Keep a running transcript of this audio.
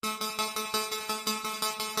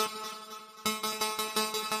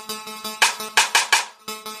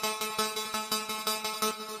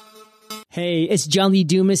Hey, it's John Lee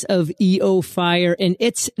Dumas of EO Fire, and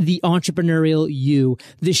it's The Entrepreneurial You,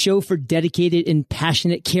 the show for dedicated and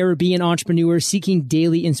passionate Caribbean entrepreneurs seeking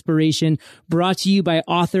daily inspiration, brought to you by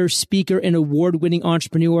author, speaker, and award-winning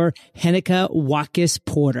entrepreneur Henika Watkis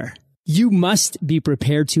Porter. You must be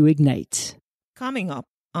prepared to ignite. Coming up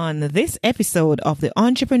on this episode of The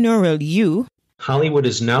Entrepreneurial You, Hollywood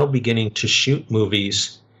is now beginning to shoot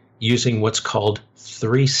movies using what's called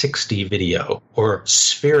 360 video or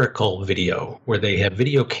spherical video, where they have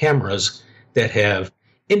video cameras that have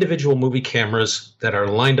individual movie cameras that are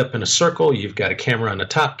lined up in a circle. You've got a camera on the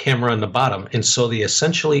top, camera on the bottom. And so they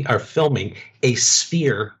essentially are filming a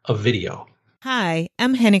sphere of video. Hi,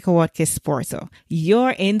 I'm Henika Watkis Porter,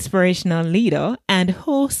 your inspirational leader and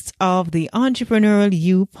host of the Entrepreneurial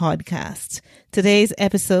You podcast. Today's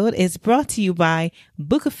episode is brought to you by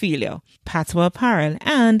Bookophilia, Patois Apparel,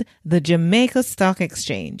 and the Jamaica Stock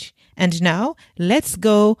Exchange. And now, let's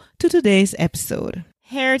go to today's episode.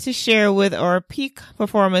 Here to share with our peak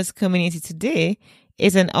performers community today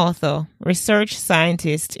is an author, research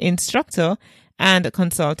scientist, instructor, and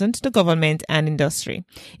consultant to government and industry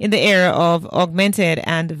in the area of augmented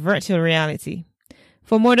and virtual reality.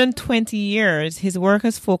 For more than 20 years, his work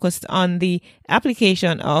has focused on the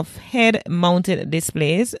application of head-mounted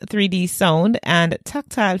displays, 3D sound, and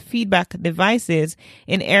tactile feedback devices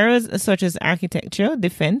in areas such as architecture,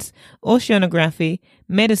 defense, oceanography,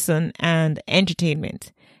 medicine, and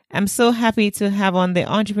entertainment. I'm so happy to have on the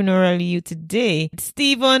Entrepreneurial You today,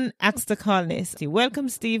 Stephen Aukstakalnis. Welcome,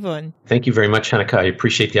 Stephen. Thank you very much, Henika. I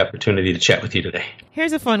appreciate the opportunity to chat with you today.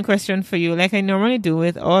 Here's a fun question for you. Like I normally do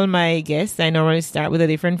with all my guests, I normally start with a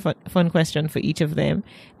different fun question for each of them.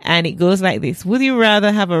 And it goes like this. Would you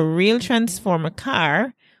rather have a real transformer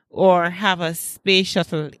car or have a space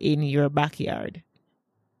shuttle in your backyard?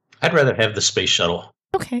 I'd rather have the space shuttle.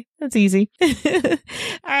 Okay, that's easy. All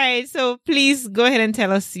right, so please go ahead and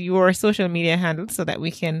tell us your social media handle so that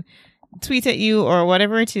we can tweet at you or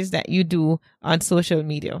whatever it is that you do on social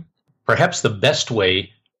media. Perhaps the best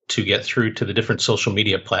way to get through to the different social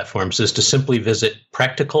media platforms is to simply visit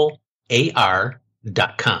practicalar.com,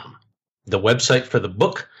 the website for the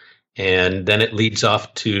book, and then it leads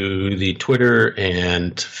off to the Twitter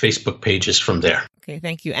and Facebook pages from there. Okay,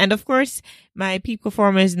 thank you. And of course, my peak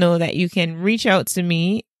performers know that you can reach out to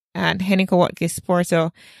me at Henika Watkis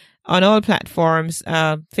Porter on all platforms,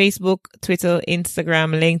 Facebook, Twitter,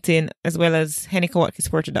 Instagram, LinkedIn, as well as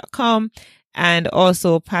henikawatkisporter.com, and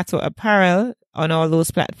also Patois Apparel on all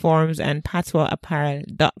those platforms and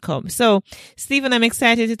patoisapparel.com. So, Stephen, I'm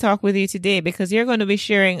excited to talk with you today because you're going to be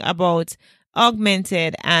sharing about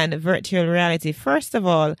augmented and virtual reality. First of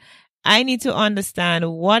all, I need to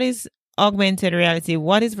understand what is augmented reality,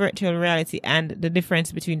 what is virtual reality, and the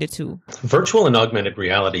difference between the two. Virtual and augmented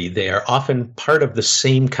reality, they are often part of the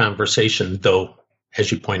same conversation, though,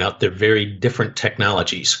 as you point out, they're very different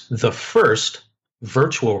technologies. The first,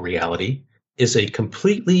 virtual reality, is a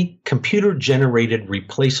completely computer-generated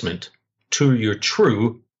replacement to your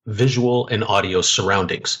true visual and audio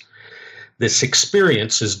surroundings. This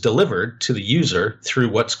experience is delivered to the user through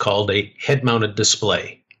what's called a head-mounted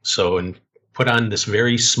display. So, put on this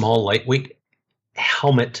very small, lightweight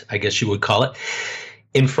helmet, I guess you would call it.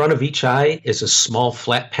 In front of each eye is a small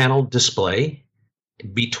flat panel display.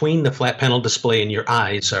 Between the flat panel display and your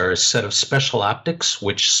eyes are a set of special optics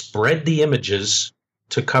which spread the images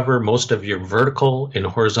to cover most of your vertical and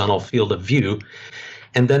horizontal field of view.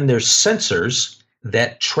 And then there's sensors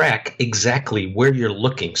that track exactly where you're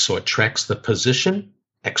looking. So it tracks the position,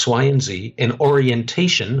 X, Y, and Z, and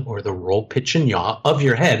orientation, or the roll, pitch, and yaw of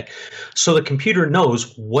your head. So the computer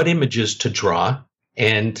knows what images to draw.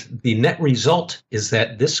 And the net result is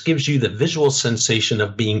that this gives you the visual sensation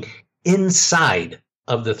of being inside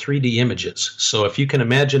of the 3D images. So if you can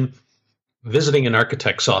imagine visiting an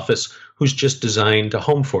architect's office who's just designed a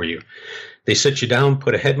home for you, they sit you down,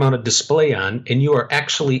 put a head-mounted display on, and you are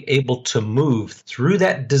actually able to move through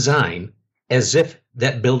that design as if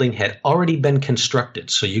that building had already been constructed.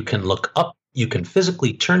 So you can look up, you can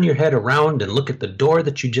physically turn your head around and look at the door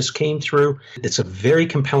that you just came through. It's a very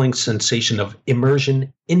compelling sensation of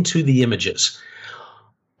immersion into the images.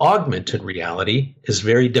 Augmented reality is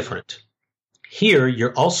very different. Here,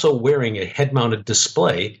 you're also wearing a head-mounted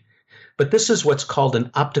display, but this is what's called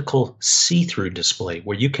an optical see-through display,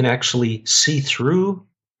 where you can actually see through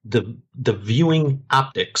the viewing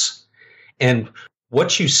optics. And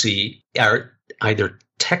what you see are either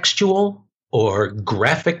textual or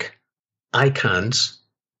graphic icons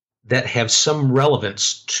that have some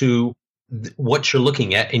relevance to what you're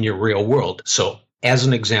looking at in your real world. So, as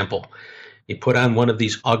an example, you put on one of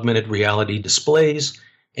these augmented reality displays,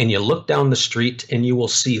 and you look down the street and you will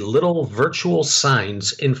see little virtual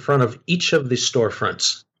signs in front of each of the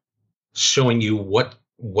storefronts showing you what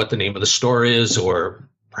the name of the store is, or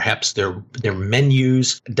perhaps their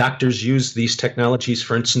menus. Doctors use these technologies,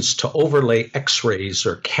 for instance, to overlay x-rays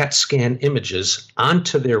or CAT scan images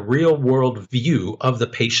onto their real-world view of the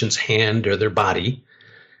patient's hand or their body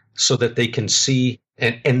so that they can see,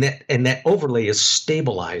 and that overlay is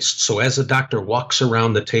stabilized. So as a doctor walks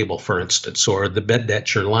around the table, for instance, or the bed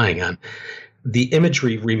that you're lying on, the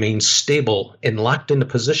imagery remains stable and locked into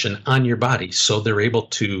position on your body, so they're able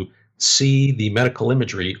to see the medical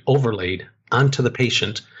imagery overlaid onto the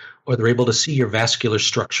patient, or they're able to see your vascular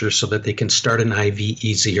structure so that they can start an IV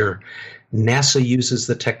easier. NASA uses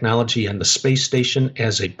the technology on the space station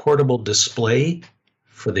as a portable display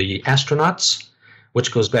for the astronauts,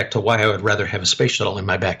 which goes back to why I would rather have a space shuttle in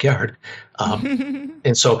my backyard.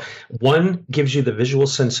 And so one gives you the visual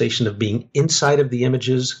sensation of being inside of the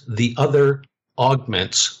images. The other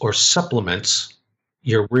augments or supplements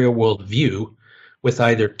your real world view with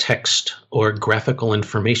either text or graphical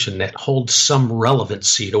information that holds some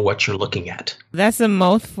relevancy to what you're looking at. That's a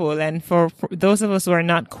mouthful. And for those of us who are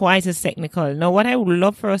not quite as technical, now what I would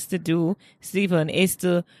love for us to do, Stephen, is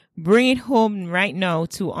to bring it home right now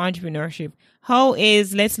to entrepreneurship.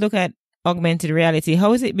 Let's look at augmented reality.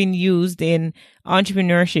 How has it been used in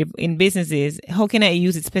entrepreneurship in businesses? How can I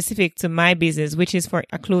use it specific to my business, which is for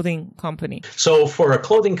a clothing company? So for a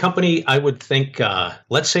clothing company, I would think,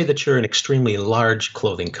 let's say that you're an extremely large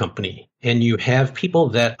clothing company and you have people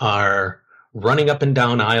that are running up and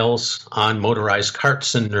down aisles on motorized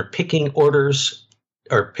carts and they're picking orders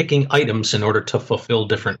or picking items in order to fulfill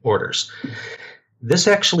different orders. This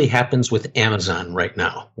actually happens with Amazon right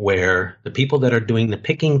now, where the people that are doing the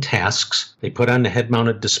picking tasks, they put on the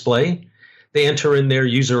head-mounted display, they enter in their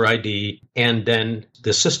user ID, and then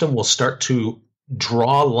the system will start to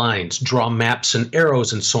draw lines, draw maps and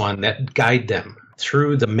arrows and so on that guide them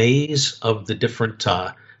through the maze of the different,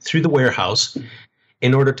 through the warehouse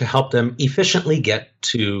in order to help them efficiently get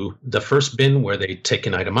to the first bin where they take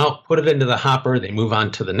an item out, put it into the hopper, they move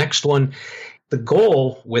on to the next one. The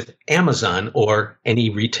goal with Amazon or any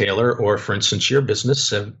retailer, or for instance, your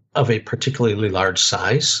business of a particularly large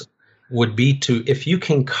size, would be to, if you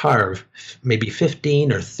can carve maybe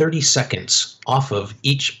 15 or 30 seconds off of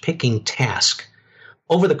each picking task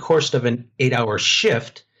over the course of an 8-hour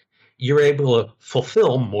shift, you're able to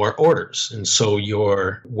fulfill more orders. And so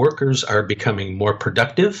your workers are becoming more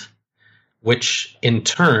productive, which in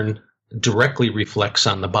turn directly reflects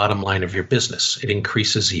on the bottom line of your business. It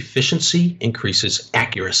increases efficiency, increases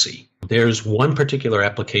accuracy. There's one particular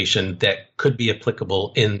application that could be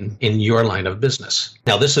applicable in your line of business.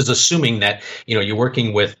 Now, this is assuming that, you're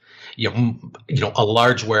working with, a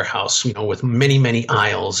large warehouse, with many, many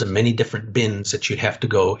aisles and many different bins that you'd have to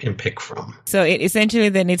go and pick from. So essentially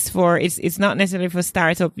then it's not necessarily for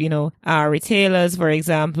startup, retailers, for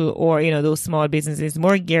example, or, those small businesses,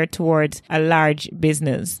 more geared towards a large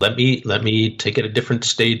business. Let me take it a different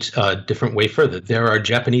stage, different way further. There are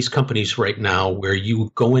Japanese companies right now where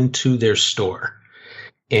you go into their store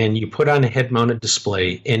and you put on a head-mounted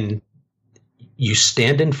display and you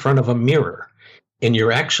stand in front of a mirror. And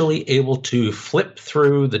you're actually able to flip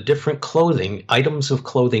through the different items of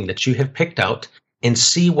clothing that you have picked out and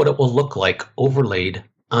see what it will look like overlaid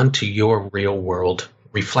onto your real world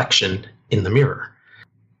reflection in the mirror.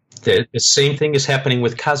 The same thing is happening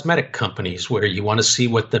with cosmetic companies where you want to see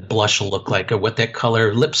what the blush will look like or what that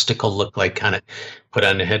color lipstick will look like. Kind of put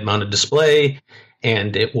on a head-mounted display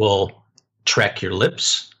and it will track your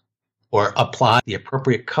lips or apply the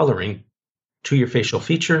appropriate coloring to your facial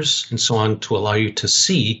features and so on to allow you to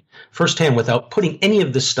see firsthand without putting any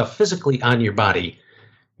of this stuff physically on your body.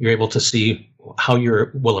 You're able to see how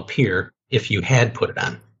you will appear if you had put it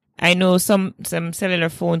on. I know some cellular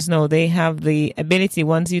phones now, they have the ability,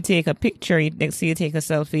 once you take a picture, next to you take a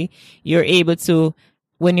selfie, you're able to,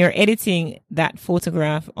 when you're editing that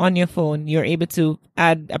photograph on your phone, you're able to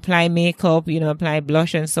apply makeup, apply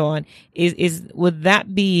blush and so on. Would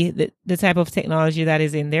that be the type of technology that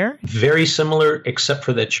is in there? Very similar, except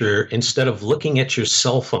for that instead of looking at your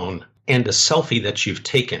cell phone and a selfie that you've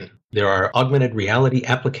taken, there are augmented reality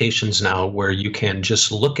applications now where you can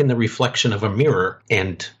just look in the reflection of a mirror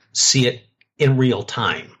and see it in real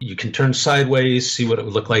time. You can turn sideways, see what it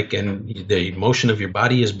would look like, and the motion of your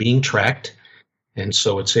body is being tracked. And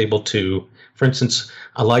so it's able to, for instance,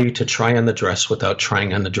 allow you to try on the dress without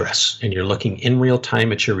trying on the dress. And you're looking in real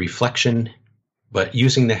time at your reflection, but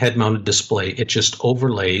using the head-mounted display, it just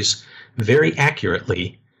overlays very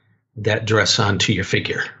accurately that dress onto your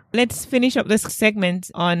figure. Let's finish up this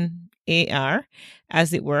segment on AR.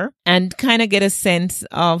 as it were, and kind of get a sense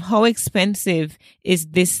of how expensive is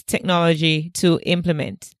this technology to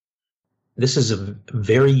implement? This is a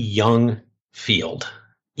very young field.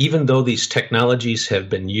 Even though these technologies have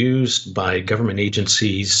been used by government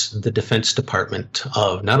agencies, the Defense Department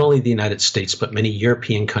of not only the United States, but many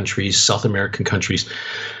European countries, South American countries,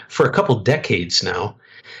 for a couple decades now,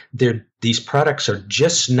 these products are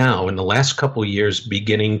just now, in the last couple of years,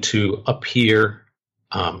 beginning to appear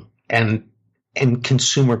and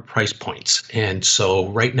consumer price points. And so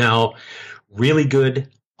right now, really good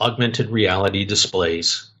augmented reality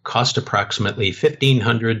displays cost approximately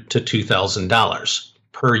 $1,500 to $2,000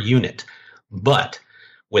 per unit. But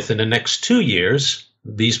within the next 2 years,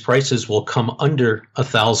 these prices will come under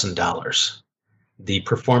 $1,000. The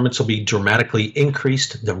performance will be dramatically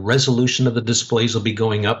increased. The resolution of the displays will be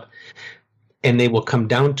going up, and they will come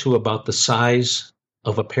down to about the size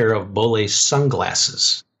of a pair of Bolle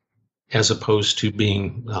sunglasses, as opposed to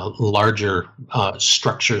being larger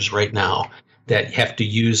structures right now that have to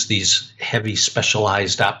use these heavy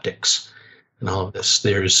specialized optics and all of this.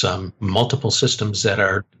 There's multiple systems that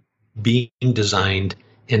are being designed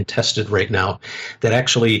and tested right now that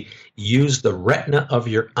actually use the retina of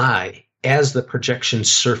your eye as the projection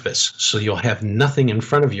surface. So you'll have nothing in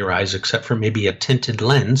front of your eyes except for maybe a tinted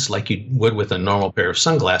lens like you would with a normal pair of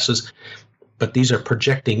sunglasses. But these are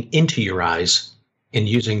projecting into your eyes and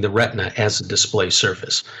using the retina as a display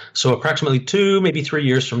surface. So approximately 2, maybe 3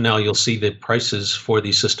 years from now, you'll see the prices for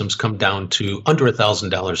these systems come down to under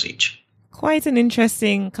 $1,000 each. Quite an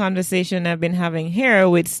interesting conversation I've been having here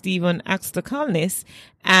with Stephen Aukstakalnis,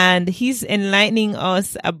 and he's enlightening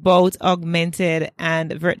us about augmented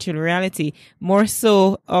and virtual reality. More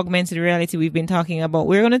so, augmented reality we've been talking about.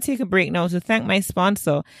 We're going to take a break now to thank my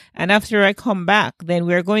sponsor, and after I come back, then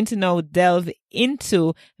we're going to now delve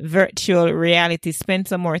into virtual reality, spend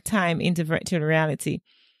some more time into virtual reality.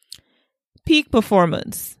 Peak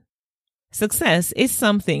performance. Success is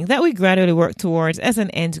something that we gradually work towards as an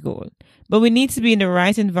end goal, but we need to be in the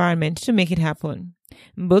right environment to make it happen.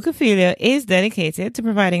 Bookophilia is dedicated to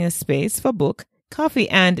providing a space for book, coffee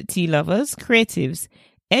and tea lovers, creatives,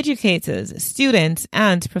 educators, students,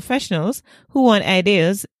 and professionals who want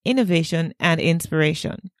ideas, innovation, and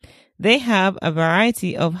inspiration. They have a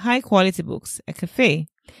variety of high-quality books, a cafe,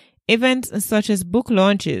 events such as book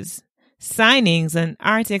launches, signings and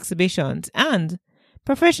art exhibitions, and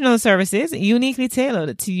professional services uniquely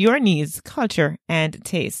tailored to your needs, culture, and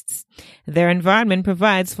tastes. Their environment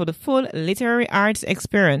provides for the full literary arts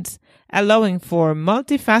experience, allowing for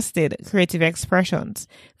multifaceted creative expressions.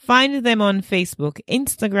 Find them on Facebook,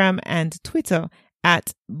 Instagram, and Twitter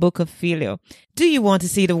at Bookophilia. Do you want to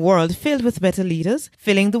see the world filled with better leaders?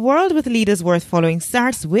 Filling the world with leaders worth following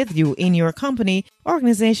starts with you in your company,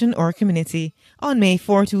 organization, or community. On May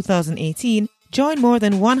 4, 2018, join more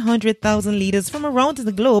than 100,000 leaders from around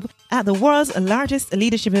the globe at the world's largest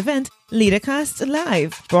leadership event, LeaderCast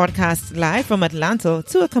Live. Broadcast live from Atlanta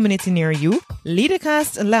to a community near you,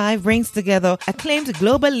 LeaderCast Live brings together acclaimed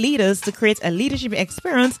global leaders to create a leadership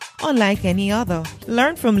experience unlike any other.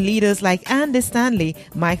 Learn from leaders like Andy Stanley,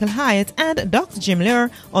 Michael Hyatt, and Dr. Jim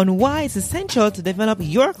Lear on why it's essential to develop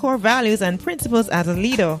your core values and principles as a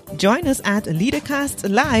leader. Join us at LeaderCast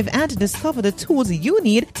Live and discover the tools you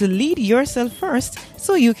need to lead yourself first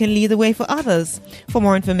so you can lead the way for others. For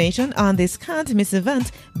more information on this can't-miss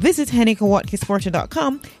event, visit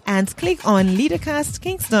HennikerWatkisporter.com and click on LeaderCast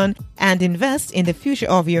Kingston and invest in the future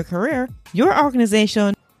of your career, your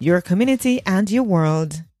organization, your community, and your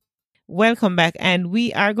world. Welcome back, and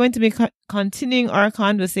we are going to be continuing our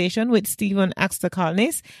conversation with Stephen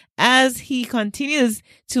Aukstakalnis as he continues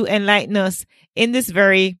to enlighten us in this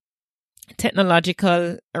very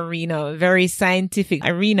technological arena, very scientific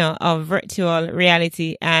arena of virtual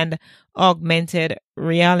reality and augmented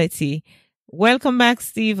reality. Welcome back,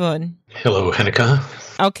 Stephen. Hello, Hennika.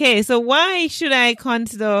 Okay, so why should I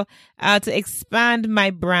consider to expand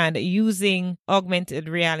my brand using augmented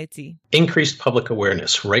reality? Increased public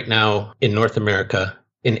awareness. Right now in North America,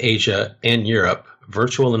 in Asia, and Europe,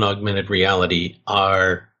 virtual and augmented reality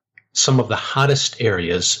are some of the hottest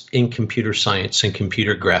areas in computer science and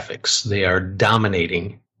computer graphics. They are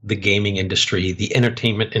dominating the gaming industry, the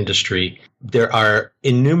entertainment industry. There are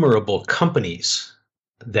innumerable companies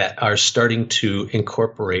that are starting to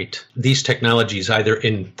incorporate these technologies either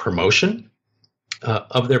in promotion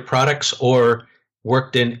of their products or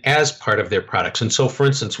worked in as part of their products. And so, for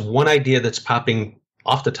instance, one idea that's popping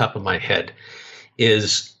off the top of my head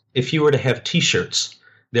is if you were to have T-shirts,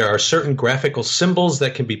 there are certain graphical symbols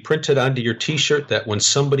that can be printed onto your T-shirt that when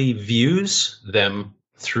somebody views them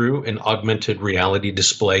through an augmented reality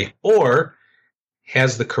display or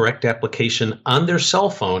has the correct application on their cell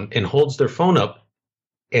phone and holds their phone up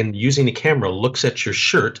and using the camera looks at your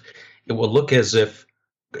shirt, it will look as if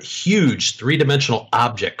huge three-dimensional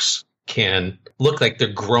objects can look like they're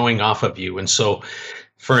growing off of you. And so,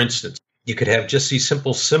 for instance, you could have just these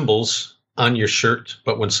simple symbols on your shirt,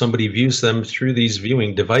 but when somebody views them through these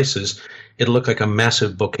viewing devices, it'll look like a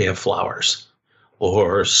massive bouquet of flowers.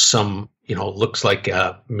 Or some, looks like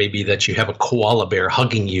maybe that you have a koala bear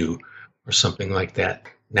hugging you or something like that.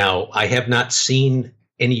 Now, I have not seen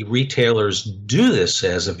any retailers do this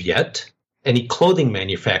as of yet, any clothing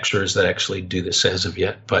manufacturers that actually do this as of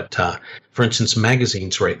yet. But for instance,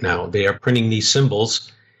 magazines right now, they are printing these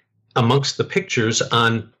symbols amongst the pictures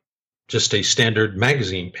on just a standard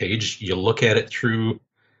magazine page. You look at it through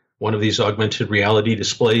one of these augmented reality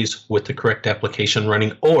displays with the correct application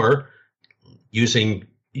running, or using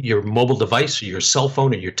your mobile device or your cell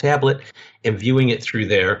phone or your tablet and viewing it through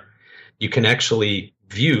there. You can actually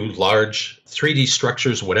view large 3D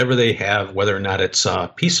structures, whatever they have, whether or not it's a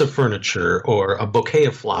piece of furniture or a bouquet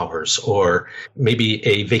of flowers or maybe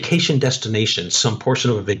a vacation destination, some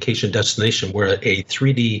portion of a vacation destination where a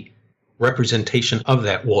 3D representation of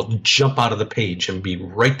that will jump out of the page and be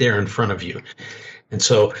right there in front of you. And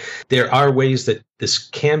so there are ways that this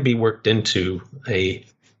can be worked into a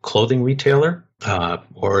clothing retailer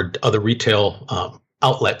or other retail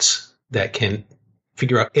outlets that can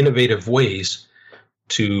figure out innovative ways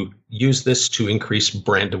to use this to increase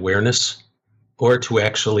brand awareness or to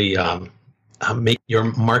actually make your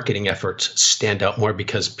marketing efforts stand out more,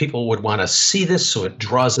 because people would want to see this so it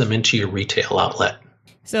draws them into your retail outlet.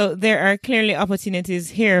 So there are clearly opportunities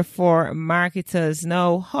here for marketers.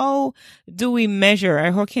 Now, how do we measure,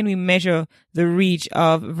 or how can we measure the reach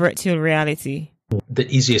of virtual reality? The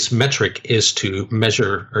easiest metric is to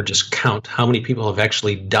measure or just count how many people have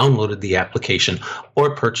actually downloaded the application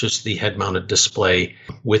or purchased the head-mounted display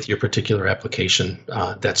with your particular application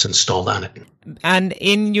that's installed on it. And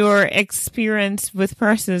in your experience with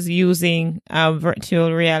persons using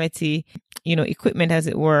virtual reality, equipment, as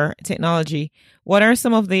it were, technology, what are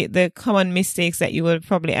some of the common mistakes that you would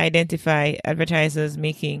probably identify advertisers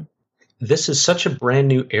making? This is such a brand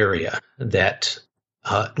new area that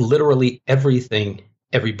literally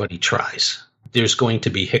everybody tries. There's going to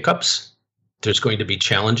be hiccups. There's going to be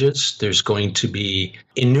challenges. There's going to be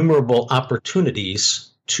innumerable opportunities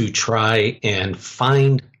to try and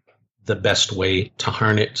find the best way to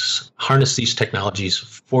harness these technologies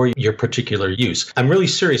for your particular use. I'm really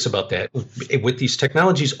serious about that. With these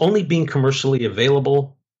technologies only being commercially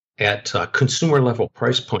available at consumer level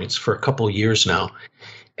price points for a couple of years now,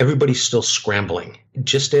 everybody's still scrambling.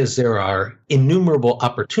 Just as there are innumerable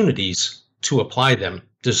opportunities to apply them,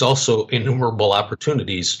 there's also innumerable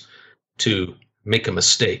opportunities to make a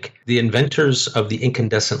mistake. The inventors of the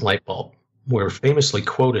incandescent light bulb were famously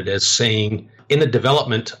quoted as saying, in the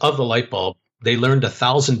development of the light bulb, they learned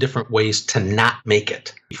 1,000 different ways to not make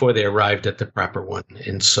it before they arrived at the proper one.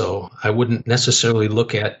 And so I wouldn't necessarily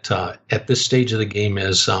look at this stage of the game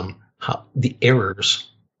as the errors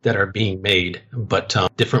that are being made, but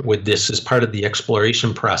different with this as part of the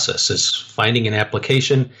exploration process is finding an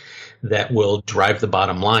application that will drive the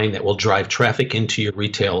bottom line, that will drive traffic into your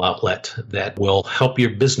retail outlet, that will help your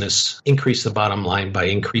business increase the bottom line by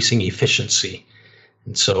increasing efficiency.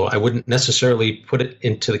 And so I wouldn't necessarily put it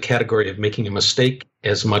into the category of making a mistake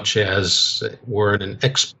as much as we're in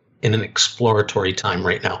an exploratory time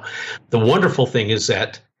right now. The wonderful thing is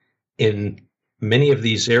that in many of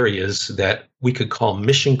these areas that we could call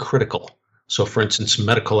mission critical, so for instance,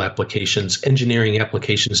 medical applications, engineering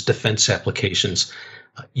applications, defense applications,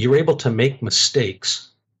 you're able to make mistakes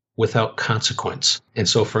without consequence. And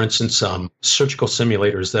so, for instance, surgical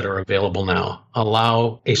simulators that are available now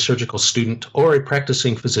allow a surgical student or a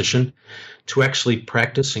practicing physician to actually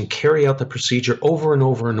practice and carry out the procedure over and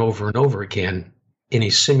over and over and over again in a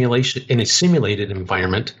simulated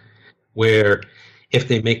environment, where if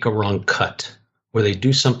they make a wrong cut, where they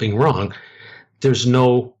do something wrong, there's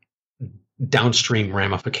no downstream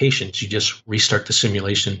ramifications. You just restart the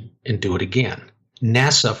simulation and do it again.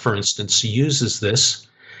 NASA, for instance, uses this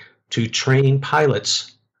to train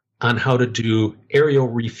pilots on how to do aerial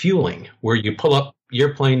refueling, where you pull up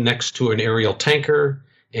your plane next to an aerial tanker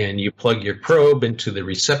and you plug your probe into the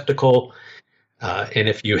receptacle. And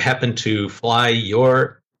if you happen to fly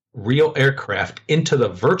your real aircraft into the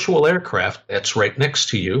virtual aircraft that's right next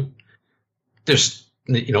to you, there's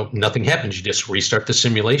nothing happens. You just restart the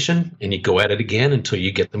simulation and you go at it again until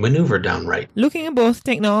you get the maneuver down right. Looking at both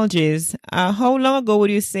technologies, how long ago would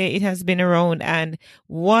you say it has been around, and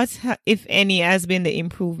what, if any, has been the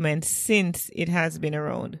improvement since it has been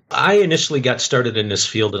around? I initially got started in this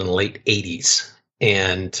field in the late 80s.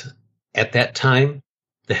 And at that time,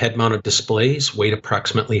 the head-mounted displays weighed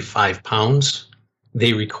approximately 5 pounds.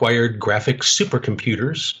 They required graphic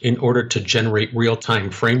supercomputers in order to generate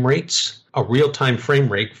real-time frame rates, a real-time frame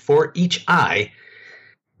rate for each eye.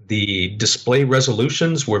 The display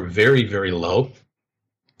resolutions were very, very low.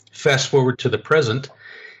 Fast forward to the present,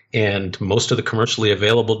 and most of the commercially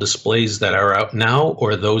available displays that are out now,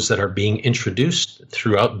 or those that are being introduced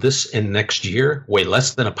throughout this and next year, weigh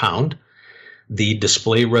less than a pound. The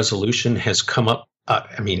display resolution has come up,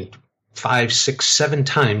 5, 6, 7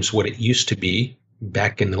 times what it used to be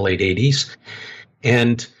back in the late 80s.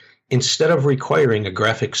 And instead of requiring a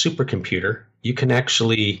graphic supercomputer, you can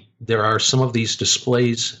actually, there are some of these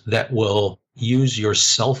displays that will use your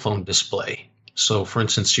cell phone display. So for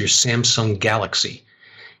instance, your Samsung Galaxy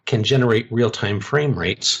can generate real-time frame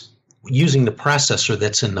rates using the processor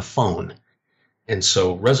that's in the phone. And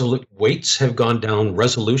so weights have gone down,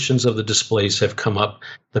 resolutions of the displays have come up,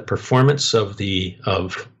 the performance of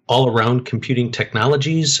all-around computing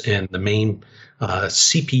technologies and the main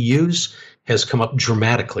CPUs has come up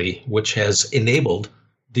dramatically, which has enabled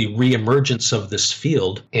the reemergence of this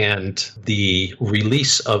field and the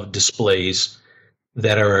release of displays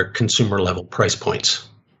that are consumer level price points.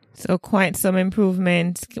 So quite some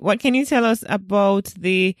improvement. What can you tell us about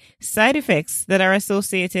the side effects that are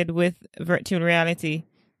associated with virtual reality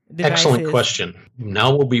devices? Excellent question.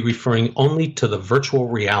 Now we'll be referring only to the virtual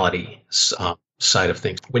reality side of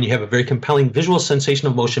things. When you have a very compelling visual sensation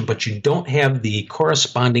of motion, but you don't have the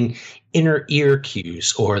corresponding inner ear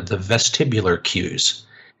cues or the vestibular cues,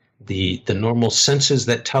 the normal senses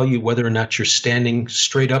that tell you whether or not you're standing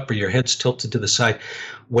straight up or your head's tilted to the side,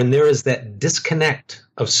 when there is that disconnect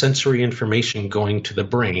of sensory information going to the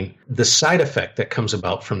brain, the side effect that comes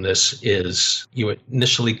about from this is you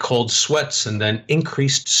initially cold sweats and then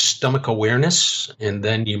increased stomach awareness, and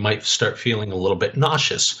then you might start feeling a little bit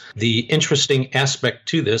nauseous. The interesting aspect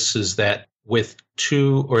to this is that with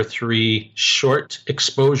 2 or 3 short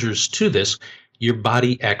exposures to this, your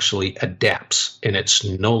body actually adapts and it's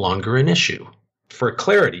no longer an issue. For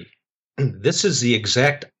clarity, this is the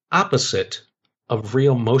exact opposite of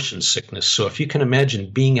real motion sickness. So if you can imagine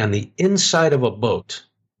being on the inside of a boat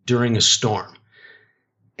during a storm,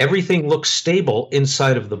 everything looks stable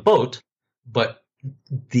inside of the boat, but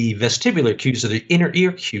the vestibular cues or the inner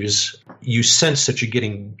ear cues, you sense that you're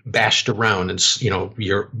getting bashed around and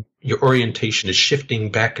your orientation is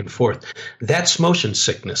shifting back and forth. That's motion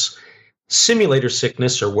sickness. Simulator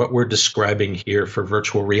sickness, or what we're describing here for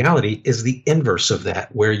virtual reality, is the inverse of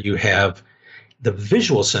that, where you have the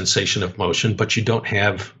visual sensation of motion, but you don't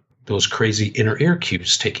have those crazy inner ear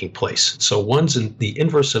cues taking place. So one's in the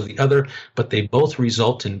inverse of the other, but they both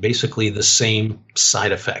result in basically the same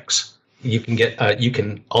side effects. You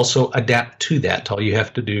can also adapt to that. All you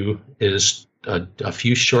have to do is a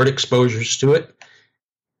few short exposures to it,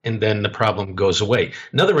 and then the problem goes away.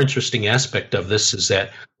 Another interesting aspect of this is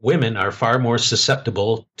that women are far more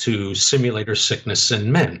susceptible to simulator sickness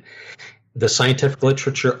than men. The scientific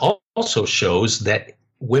literature also shows that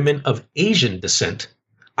women of Asian descent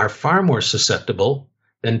are far more susceptible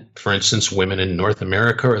than, for instance, women in North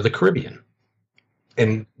America or the Caribbean.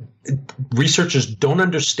 And researchers don't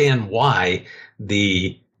understand why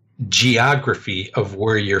the geography of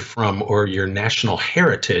where you're from or your national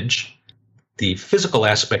heritage, the physical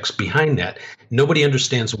aspects behind that, nobody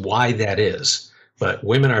understands why that is. But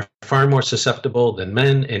women are far more susceptible than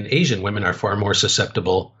men, and Asian women are far more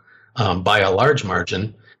susceptible by a large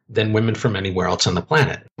margin than women from anywhere else on the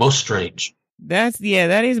planet. Most strange. That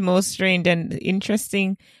is most strange and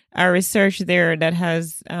interesting. Our research there that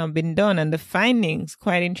has been done, and the findings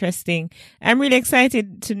quite interesting. I'm really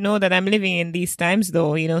excited to know that I'm living in these times,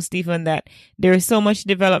 though, Stephen, that there is so much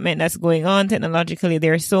development that's going on technologically.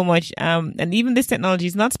 There's so much, and even this technology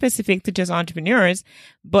is not specific to just entrepreneurs,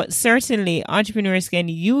 but certainly entrepreneurs can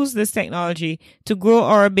use this technology to grow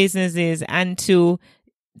our businesses and to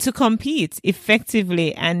compete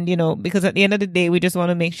effectively. And, because at the end of the day, we just want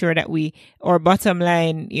to make sure that our bottom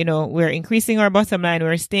line, we're increasing our bottom line,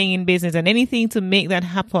 we're staying in business, and anything to make that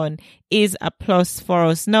happen is a plus for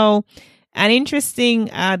us. Now, an interesting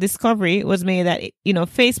discovery was made that,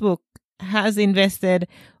 Facebook has invested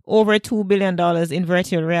over $2 billion in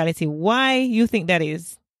virtual reality. Why you think that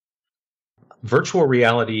is? Virtual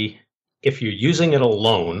reality, if you're using it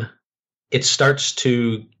alone, it starts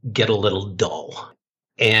to get a little dull.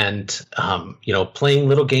 And, playing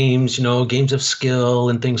little games, games of skill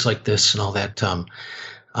and things like this and all that.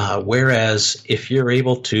 Whereas if you're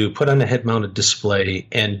able to put on a head-mounted display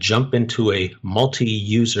and jump into a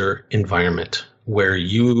multi-user environment where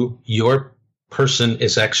your person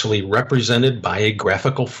is actually represented by a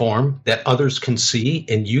graphical form that others can see,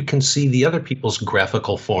 and you can see the other people's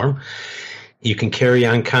graphical form. You can carry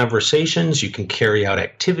on conversations. You can carry out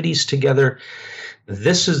activities together.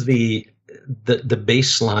 This is the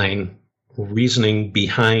baseline reasoning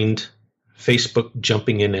behind Facebook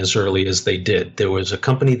jumping in as early as they did. There was a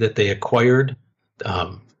company that they acquired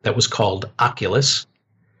that was called Oculus.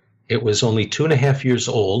 It was only 2.5 years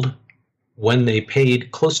old when they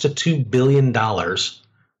paid close to $2 billion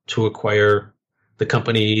to acquire the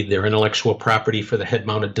company, their intellectual property for the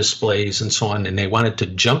head-mounted displays and so on. And they wanted to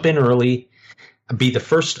jump in early, be the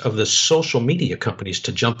first of the social media companies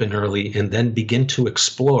to jump in early, and then begin to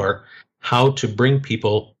explore how to bring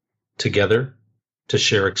people together to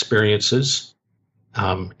share experiences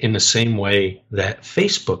in the same way that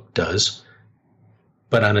Facebook does,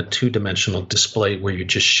 but on a two-dimensional display where you're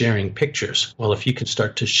just sharing pictures. Well, if you can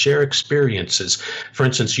start to share experiences, for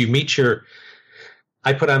instance,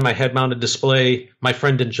 I put on my head-mounted display, my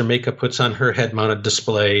friend in Jamaica puts on her head-mounted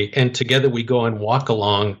display, and together we go and walk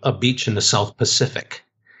along a beach in the South Pacific.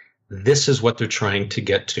 This is what they're trying to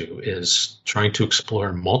get to, is trying to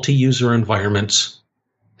explore multi-user environments,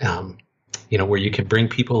 where you can bring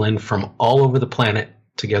people in from all over the planet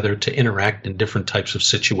together to interact in different types of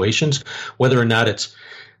situations, whether or not it's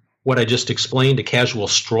what I just explained, a casual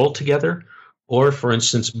stroll together, or, for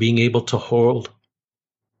instance, being able to hold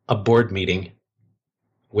a board meeting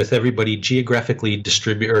with everybody geographically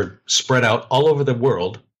distributed or spread out all over the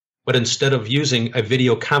world. But instead of using a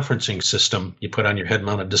video conferencing system, you put on your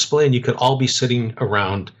head-mounted display and you could all be sitting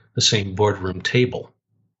around the same boardroom table.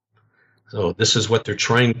 So this is what they're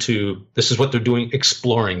doing,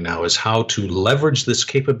 exploring now, is how to leverage this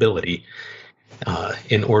capability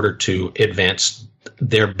in order to advance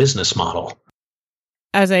their business model.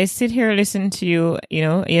 As I sit here listening to you,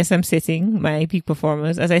 yes, I'm sitting, my peak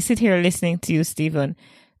performers. As I sit here listening to you, Stephen,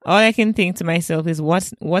 all I can think to myself is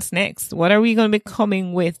what's next? What are we going to be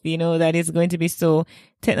coming with, that is going to be so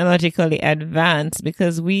technologically advanced?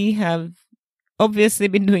 Because we have obviously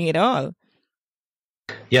been doing it all.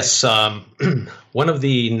 Yes. One of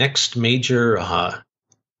the next major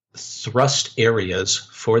thrust areas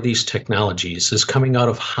for these technologies is coming out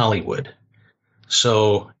of Hollywood.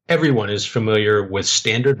 So everyone is familiar with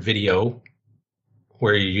standard video,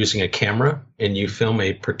 where you're using a camera and you film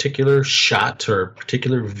a particular shot or a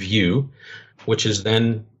particular view, which is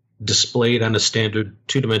then displayed on a standard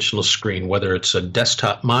two-dimensional screen, whether it's a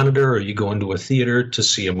desktop monitor or you go into a theater to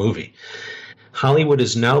see a movie. Hollywood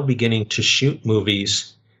is now beginning to shoot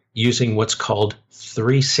movies using what's called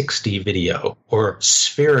 360 video or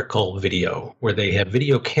spherical video, where they have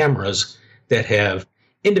video cameras that have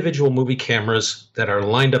individual movie cameras that are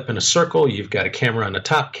lined up in a circle. You've got a camera on the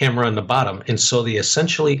top, camera on the bottom. And so they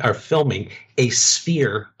essentially are filming a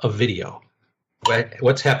sphere of video,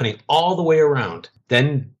 what's happening all the way around.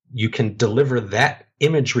 Then you can deliver that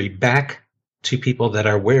imagery back to people that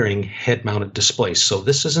are wearing head-mounted displays. So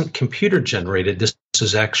this isn't computer-generated. This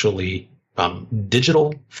is actually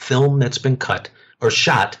digital film that's been cut or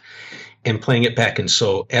shot and playing it back. And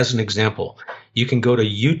so, as an example, you can go to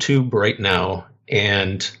YouTube right now,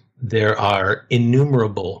 and there are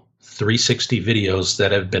innumerable 360 videos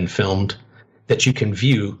that have been filmed that you can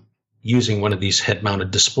view using one of these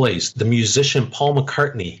head-mounted displays. The musician Paul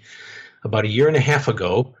McCartney, about 1.5 years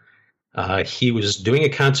ago, he was doing a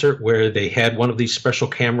concert where they had one of these special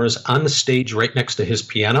cameras on the stage right next to his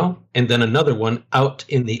piano, and then another one out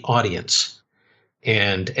in the audience.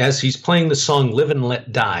 And as he's playing the song Live and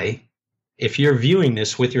Let Die, if you're viewing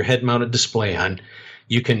this with your head-mounted display on,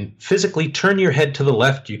 you can physically turn your head to the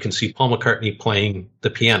left. You can see Paul McCartney playing the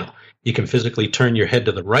piano. You can physically turn your head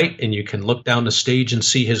to the right, and you can look down the stage and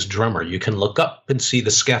see his drummer. You can look up and see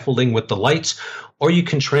the scaffolding with the lights, or you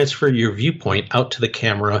can transfer your viewpoint out to the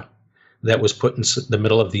camera that was put in the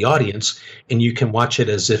middle of the audience, and you can watch it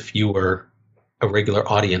as if you were a regular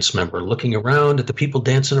audience member, looking around at the people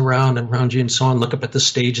dancing around and around you and so on. Look up at the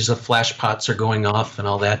stage as the flash pots are going off and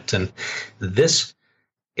all that. And this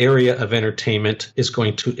area of entertainment is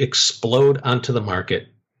going to explode onto the market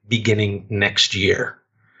beginning next year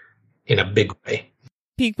in a big way.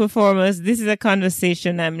 Peak performers, this is a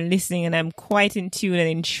conversation I'm listening, and I'm quite in tune and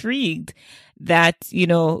intrigued that,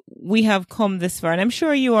 we have come this far, and I'm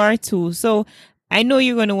sure you are too. So I know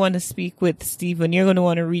you're going to want to speak with Stephen. You're going to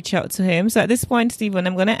want to reach out to him. So at this point, Stephen,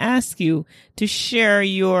 I'm going to ask you to share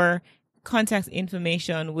your contact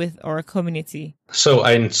information with our community. So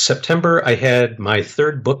in September, I had my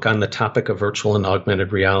third book on the topic of virtual and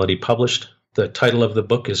augmented reality published. The title of the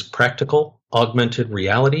book is Practical Augmented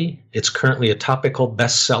Reality. It's currently a topical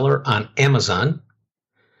bestseller on Amazon.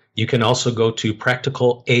 You can also go to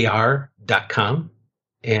practicalar.com aukstakalnis.com.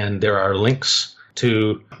 And there are links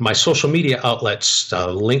to my social media outlets,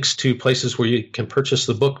 links to places where you can purchase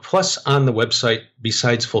the book. Plus, on the website,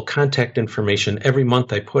 besides full contact information, every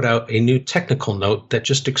month I put out a new technical note that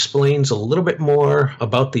just explains a little bit more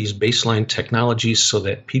about these baseline technologies so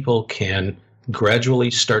that people can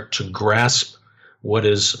gradually start to grasp what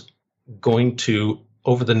is going to,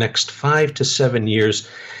 over the next 5 to 7 years,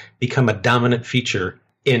 become a dominant feature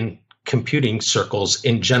in computing circles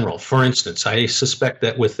in general. For instance, I suspect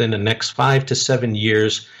that within the next 5 to 7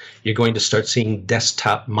 years, you're going to start seeing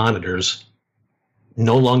desktop monitors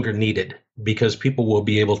no longer needed because people will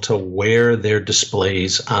be able to wear their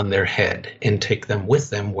displays on their head and take them with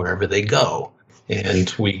them wherever they go.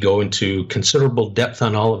 And we go into considerable depth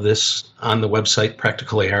on all of this on the website,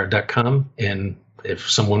 practicalar.com. And if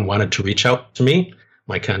someone wanted to reach out to me,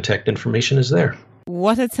 my contact information is there.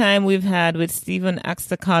 What a time we've had with Stephen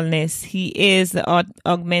Aukstakalnis. He is the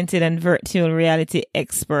augmented and virtual reality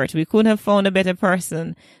expert. We couldn't have found a better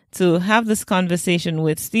person to have this conversation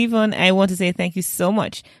with. Stephen, I want to say thank you so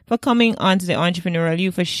much for coming on to the Entrepreneurial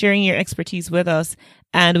You, for sharing your expertise with us.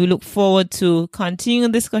 And we look forward to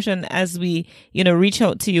continuing the discussion as we, reach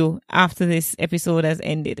out to you after this episode has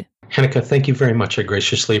ended. Hanneke, thank you very much. I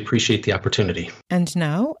graciously appreciate the opportunity. And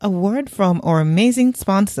now, a word from our amazing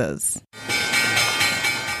sponsors.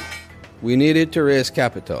 We needed to raise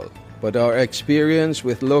capital, but our experience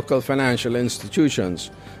with local financial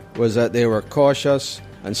institutions was that they were cautious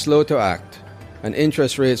and slow to act, and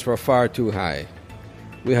interest rates were far too high.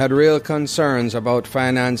 We had real concerns about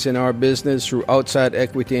financing our business through outside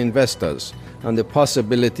equity investors and the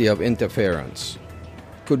possibility of interference.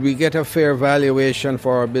 Could we get a fair valuation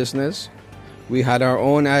for our business? We had our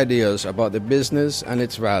own ideas about the business and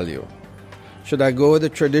its value. Should I go the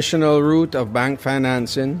traditional route of bank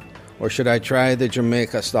financing, or should I try the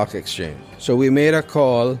Jamaica Stock Exchange? So we made a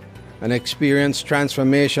call and experienced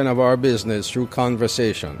transformation of our business through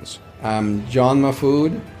conversations. I'm John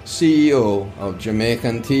Mahfood, CEO of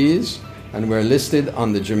Jamaican Teas, and we're listed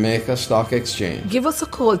on the Jamaica Stock Exchange. Give us a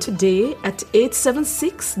call today at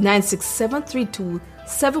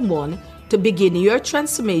 876-967-3271 to begin your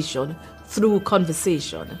transformation through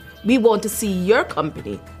conversation. We want to see your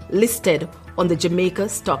company listed on the Jamaica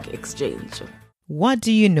Stock Exchange. What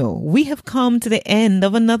do you know? We have come to the end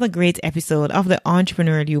of another great episode of the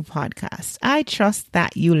Entrepreneurial You podcast. I trust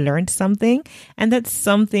that you learned something and that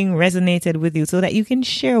something resonated with you so that you can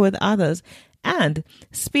share with others. And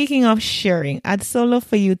speaking of sharing, I'd so love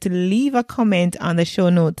for you to leave a comment on the show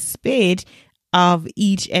notes page of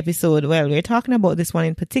each episode. Well, we're talking about this one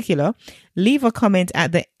in particular. Leave a comment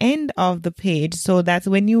at the end of the page so that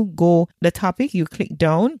when you go the topic, you click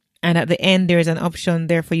down. And at the end, there's an option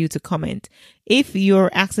there for you to comment. If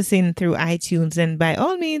you're accessing through iTunes, then by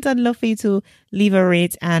all means, I'd love for you to leave a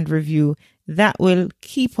rate and review. That will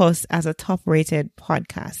keep us as a top-rated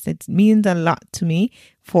podcast. It means a lot to me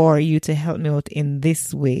for you to help me out in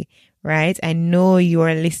this way, right? I know you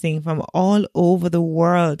are listening from all over the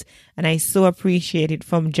world, and I so appreciate it,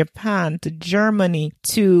 from Japan to Germany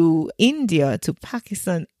to India to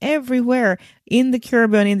Pakistan, everywhere in the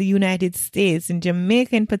Caribbean, in the United States, in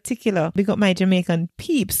Jamaica in particular. Big up my Jamaican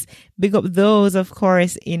peeps. Big up those, of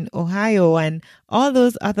course, in Ohio and all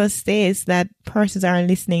those other states that persons are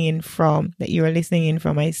listening in from, that you are listening in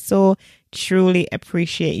from. I so truly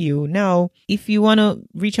appreciate you. Now, if you want to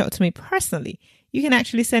reach out to me personally, you can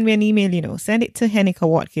actually send me an email, send it to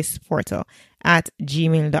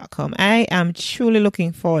hennikawatkisporter@gmail.com. I am truly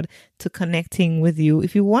looking forward to connecting with you.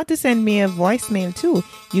 If you want to send me a voicemail too,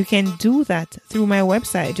 you can do that through my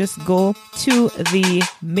website. Just go to the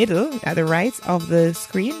middle at the right of the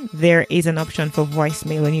screen. There is an option for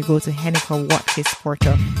voicemail when you go to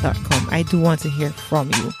hennikawatkisporter.com. I do want to hear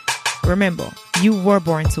from you. Remember, you were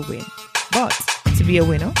born to win, but to be a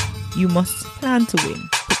winner, you must plan to win,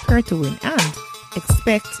 prepare to win, and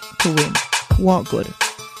expect to win. Walk good.